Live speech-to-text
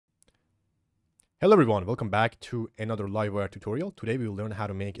Hello everyone, welcome back to another Livewire tutorial. Today we will learn how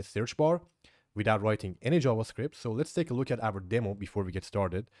to make a search bar without writing any JavaScript. So let's take a look at our demo before we get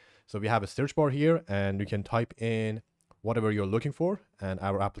started. So we have a search bar here and you can type in whatever you're looking for and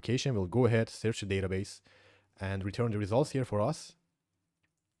our application will go ahead, search the database and return the results here for us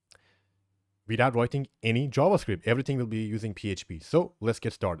without writing any JavaScript. Everything will be using PHP. So let's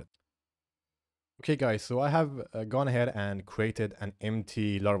get started. Okay guys, so I have gone ahead and created an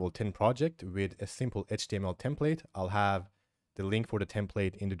empty Laravel 10 project with a simple HTML template. I'll have the link for the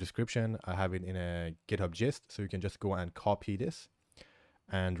template in the description. I have it in a GitHub gist, so you can just go and copy this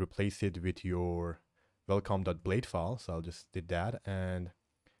and replace it with your welcome.blade file. So I'll just did that, and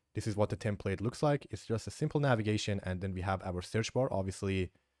this is what the template looks like. It's just a simple navigation, and then we have our search bar. Obviously,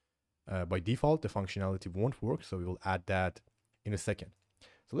 by default, the functionality won't work, so we will add that in a second.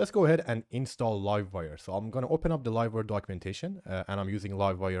 So let's go ahead and install Livewire. So I'm going to open up the Livewire documentation and I'm using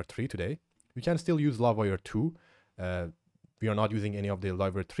Livewire 3 today. You can still use Livewire 2. We are not using any of the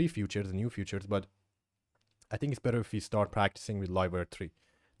Livewire 3 features, the new features, but I think it's better if we start practicing with Livewire 3.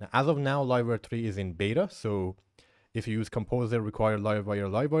 Now, as of now, Livewire 3 is in beta. So if you use Composer require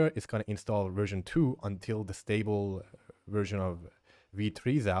Livewire, it's going to install version 2 until the stable version of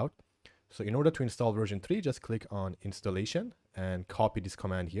V3 is out. So in order to install version 3, just click on installation and copy this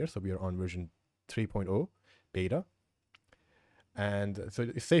command here. So we are on version 3.0 beta. And so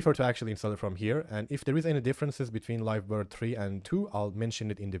it's safer to actually install it from here. And if there is any differences between Livewire 3 and 2, I'll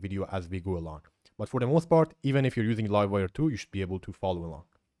mention it in the video as we go along. But for the most part, even if you're using Livewire 2, you should be able to follow along.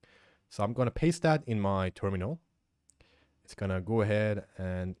 So I'm going to paste that in my terminal. It's going to go ahead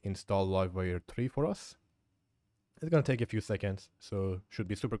and install Livewire 3 for us. It's going to take a few seconds, so should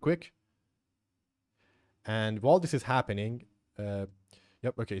be super quick. And while this is happening,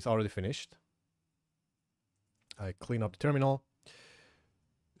 yep, okay, it's already finished. I clean up the terminal.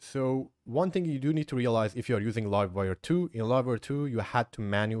 So one thing you do need to realize if you're using Livewire 2, in Livewire 2, you had to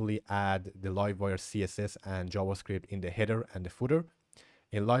manually add the Livewire CSS and JavaScript in the header and the footer.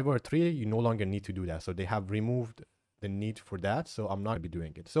 In Livewire 3, you no longer need to do that. So they have removed the need for that. So I'm not going to be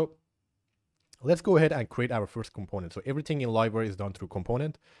doing it. So let's go ahead and create our first component. So everything in Livewire is done through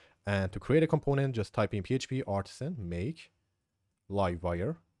component. And to create a component, just type in PHP artisan make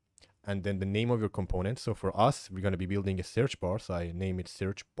Livewire and then the name of your component. So for us, we're going to be building a search bar. So I name it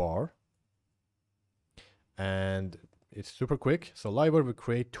search bar. And it's super quick. So Livewire will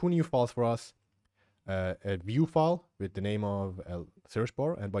create two new files for us. A view file with the name of a search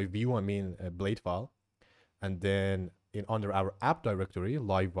bar. And by view, I mean a blade file. And then under our app directory,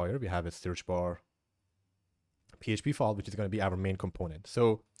 Livewire, we have a search bar PHP file, which is going to be our main component.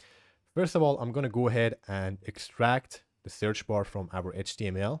 So first of all, I'm going to go ahead and extract the search bar from our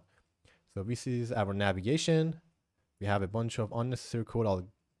HTML. So this is our navigation. We have a bunch of unnecessary code. I'll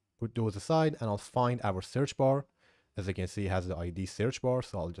put those aside and I'll find our search bar. As you can see, it has the ID search bar.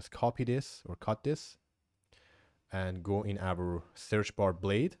 So I'll just copy this or cut this and go in our search bar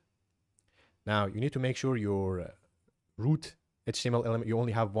blade. Now you need to make sure your root HTML element, you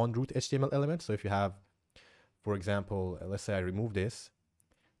only have one root HTML element. So if you have, for example, let's say I remove this,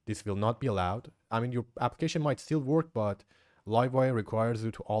 this will not be allowed. I mean, your application might still work, but Livewire requires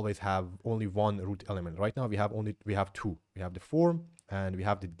you to always have only one root element. Right now, we have two. We have the form and we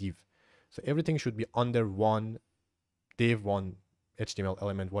have the div. So everything should be under one div, one HTML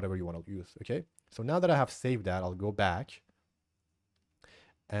element, whatever you want to use. Okay. So now that I have saved that, I'll go back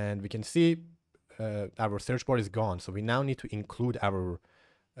and we can see our search bar is gone. So we now need to include our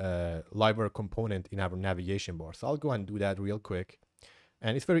Livewire component in our navigation bar. So I'll go and do that real quick.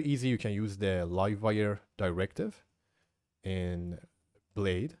 And it's very easy. You can use the Livewire directive in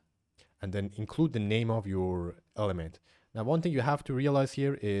Blade and then include the name of your element. Now, one thing you have to realize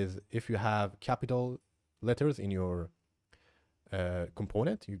here is if you have capital letters in your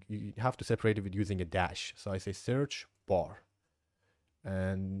component, you have to separate it with using a dash. So I say search bar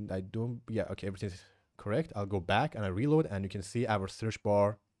and I don't, yeah, okay, everything's correct. I'll go back and I reload and you can see our search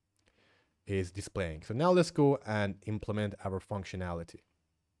bar is displaying. So now let's go and implement our functionality.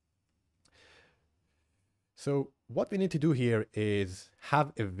 So what we need to do here is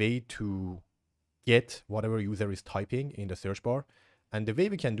have a way to get whatever user is typing in the search bar. And the way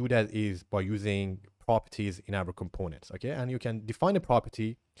we can do that is by using properties in our components. Okay, and you can define a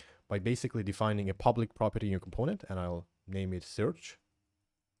property by basically defining a public property in your component, and I'll name it search.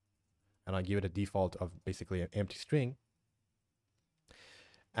 And I give it a default of basically an empty string.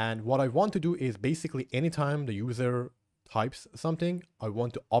 And what I want to do is basically anytime the user types something, I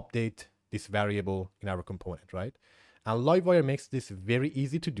want to update this variable in our component, right? And Livewire makes this very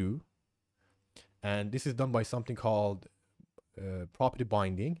easy to do. And this is done by something called property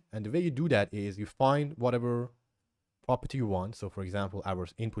binding. And the way you do that is you find whatever property you want. So for example, our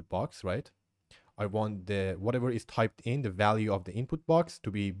input box, right? I want the whatever is typed in, the value of the input box,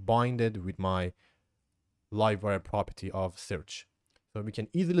 to be binded with my Livewire property of search. So we can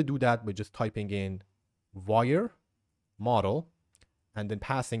easily do that by just typing in wire model and then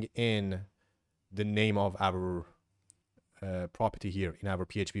passing in the name of our property here in our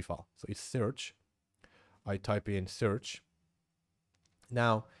PHP file. So it's search. I type in search.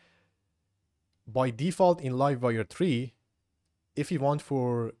 Now, by default in Livewire 3, if you want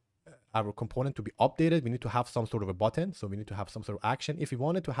for our component to be updated, we need to have some sort of a button. So we need to have some sort of action. If you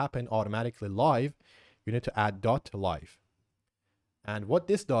want it to happen automatically live, you need to add .live. And what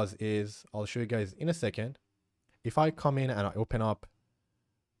this does is, I'll show you guys in a second. If I come in and I open up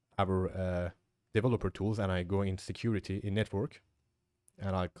our developer tools and I go in security in network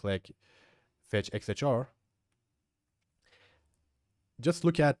and I click fetch XHR, just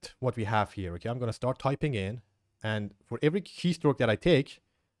look at what we have here. Okay, I'm going to start typing in, and for every keystroke that I take,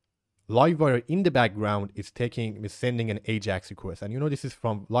 Livewire in the background is sending an AJAX request. And you know this is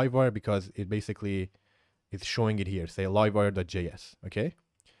from Livewire because it basically is showing it here, say livewire.js. Okay,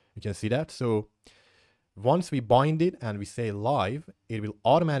 you can see that. So once we bind it and we say live, it will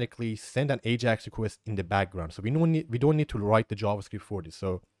automatically send an AJAX request in the background. So we don't need to write the JavaScript for this.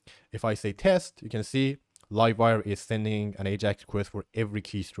 So if I say test, you can see Livewire is sending an AJAX request for every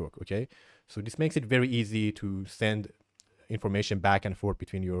keystroke. Okay, so this makes it very easy to send information back and forth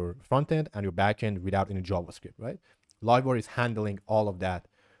between your front end and your back end without any JavaScript, right? Livewire is handling all of that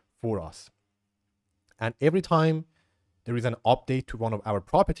for us. And every time there is an update to one of our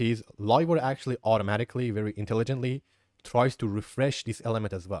properties, Livewire actually automatically, very intelligently, tries to refresh this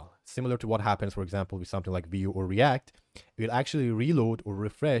element as well. Similar to what happens, for example, with something like Vue or React, it will actually reload or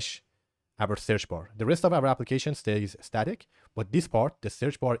refresh our search bar. The rest of our application stays static, but this part, the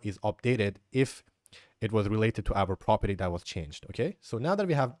search bar, is updated if it was related to our property that was changed. Okay, so now that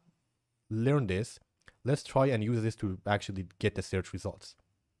we have learned this, let's try and use this to actually get the search results.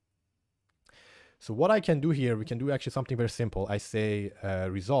 So what I can do here, we can do actually something very simple. I say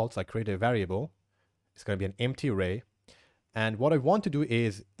results, I create a variable. It's going to be an empty array. And what I want to do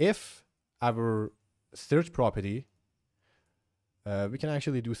is, if our search property, we can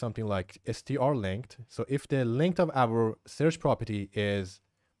actually do something like str length. So if the length of our search property is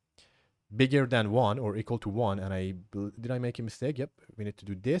bigger than 1 or equal to 1, and did I make a mistake? Yep, we need to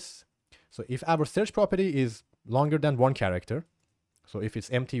do this. So if our search property is longer than 1 character, so if it's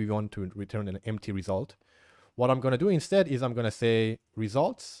empty, we want to return an empty result. What I'm going to do instead is I'm going to say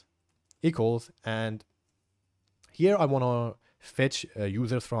results equals, and here I want to fetch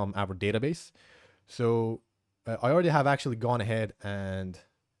users from our database. So I already have actually gone ahead and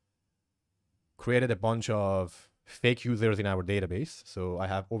created a bunch of fake users in our database. So I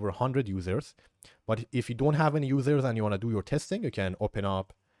have over 100 users. But if you don't have any users and you want to do your testing, you can open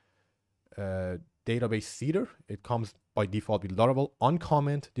up database seeder. It comes by default with Laravel.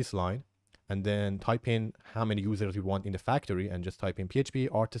 Uncomment this line and then type in how many users you want in the factory and just type in PHP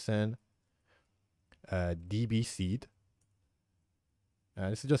artisan db seed.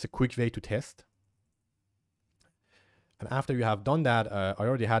 This is just a quick way to test. And after you have done that, I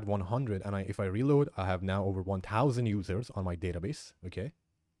already had 100, and if I reload, I have now over 1,000 users on my database. Okay,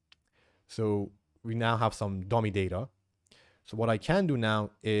 so we now have some dummy data. So what I can do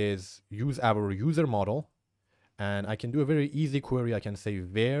now is use our user model, and I can do a very easy query. I can say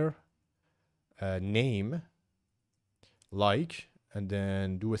var name like, and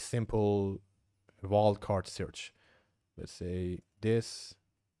then do a simple wildcard search. Let's say this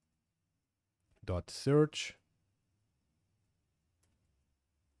dot search.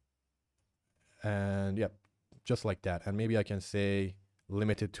 And yeah, just like that. And maybe I can say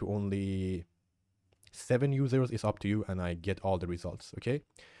limited to only 7 users, is up to you, and I get all the results. Okay,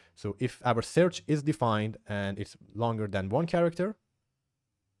 so if our search is defined and it's longer than 1 character,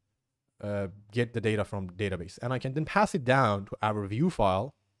 get the data from database, and I can then pass it down to our view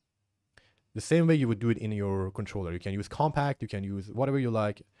file the same way you would do it in your controller. You can use compact, you can use whatever you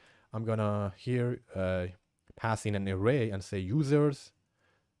like. I'm gonna here pass in an array and say users,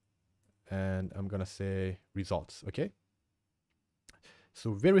 and I'm gonna say results. Okay,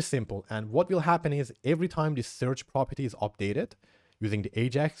 so very simple. And what will happen is every time this search property is updated using the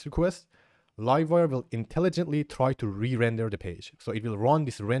AJAX request, Livewire will intelligently try to re-render the page. So it will run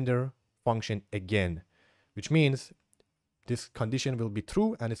this render function again, which means this condition will be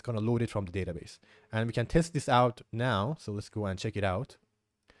true and it's gonna load it from the database. And we can test this out now. So let's go and check it out.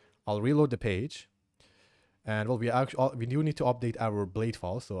 I'll reload the page. And well, we do need to update our blade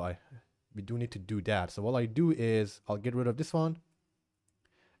file. So we do need to do that. So what I do is I'll get rid of this one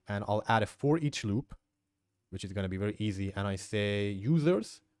and I'll add a for each loop, which is going to be very easy. And I say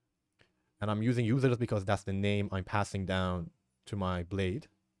users, and I'm using users because that's the name I'm passing down to my blade.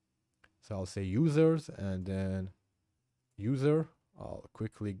 So I'll say users and then user. I'll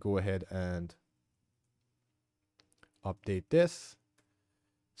quickly go ahead and update this.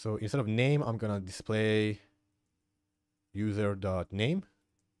 So instead of name, I'm going to display user.name.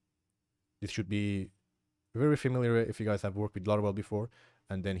 This should be very familiar if you guys have worked with Laravel before.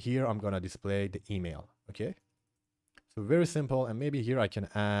 And then here I'm going to display the email. Okay. So very simple. And maybe here I can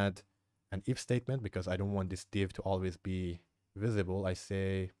add an if statement because I don't want this div to always be visible. I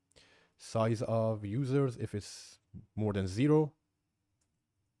say size of users if it's more than 0.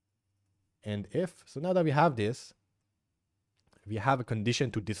 And if. So now that we have this, we have a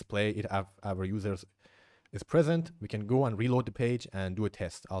condition to display it if our users is present. We can go and reload the page and do a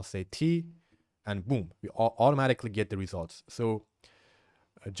test. I'll say T and boom, we automatically get the results. So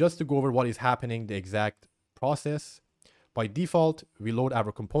just to go over what is happening, the exact process, by default, we load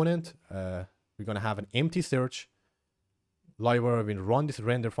our component. We're going to have an empty search. Livewire will run this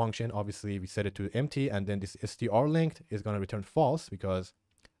render function. Obviously, we set it to empty, and then this str length is going to return false because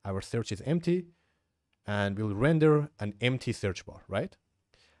our search is empty, and we'll render an empty search bar, right?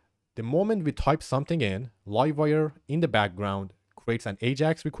 The moment we type something in, Livewire in the background creates an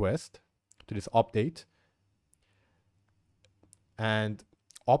AJAX request to this update and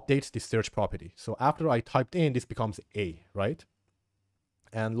updates the search property. So after I typed in, this becomes A, right?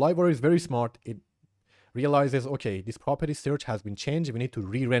 And Livewire is very smart. It realizes, okay, this property search has been changed. We need to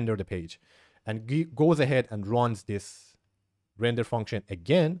re-render the page, and goes ahead and runs this render function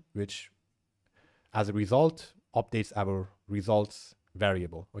again, which as a result updates our results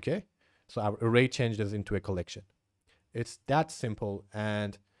variable. Okay, so our array changes into a collection. It's that simple.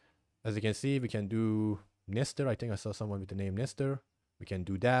 And as you can see, we can do Nestor. I think I saw someone with the name Nestor. We can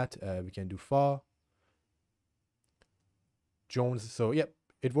do that. We can do Fa Jones. So yeah,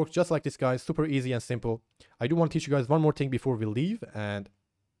 it works just like this, guys. Super easy and simple. I do want to teach you guys one more thing before we leave, and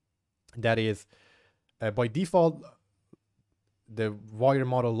that is by default, the wire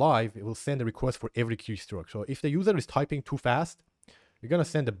model live, it will send a request for every keystroke. So if the user is typing too fast, you're going to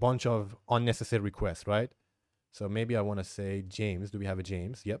send a bunch of unnecessary requests, right? So maybe I want to say James. Do we have a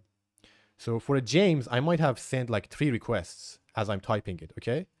James? Yep. So for a James, I might have sent like 3 requests as I'm typing it,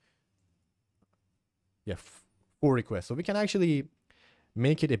 okay? Yeah, 4 requests. So we can actually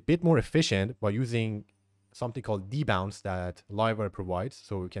make it a bit more efficient by using something called debounce that Livewire provides.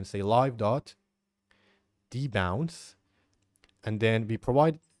 So we can say live.debounce, and then we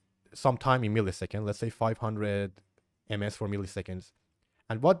provide some time in milliseconds, let's say 500 ms for milliseconds.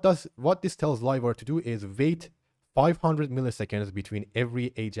 And what this tells Livewire to do is wait 500 milliseconds between every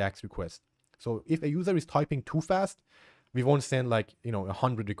AJAX request. So if a user is typing too fast, we won't send like,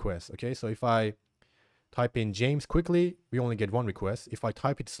 100 requests. Okay, so if I type in James quickly, we only get 1 request. If I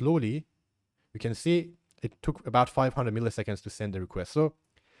type it slowly, we can see it took about 500 milliseconds to send the request. So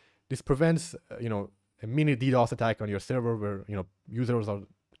this prevents, a mini DDoS attack on your server where, users are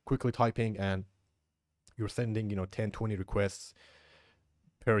quickly typing and you're sending, 10, 20 requests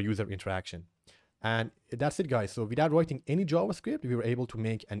per user interaction. And that's it, guys. So without writing any JavaScript, we were able to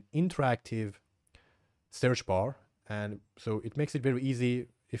make an interactive search bar. And so it makes it very easy.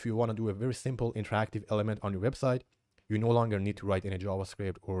 If you want to do a very simple interactive element on your website, you no longer need to write any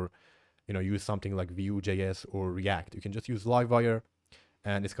JavaScript or, use something like Vue.js or React. You can just use Livewire,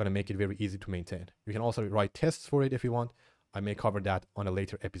 and it's going to make it very easy to maintain. You can also write tests for it if you want. I may cover that on a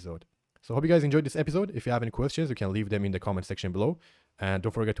later episode. So I hope you guys enjoyed this episode. If you have any questions, you can leave them in the comment section below. And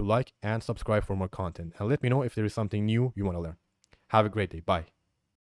don't forget to like and subscribe for more content. And let me know if there is something new you want to learn. Have a great day. Bye.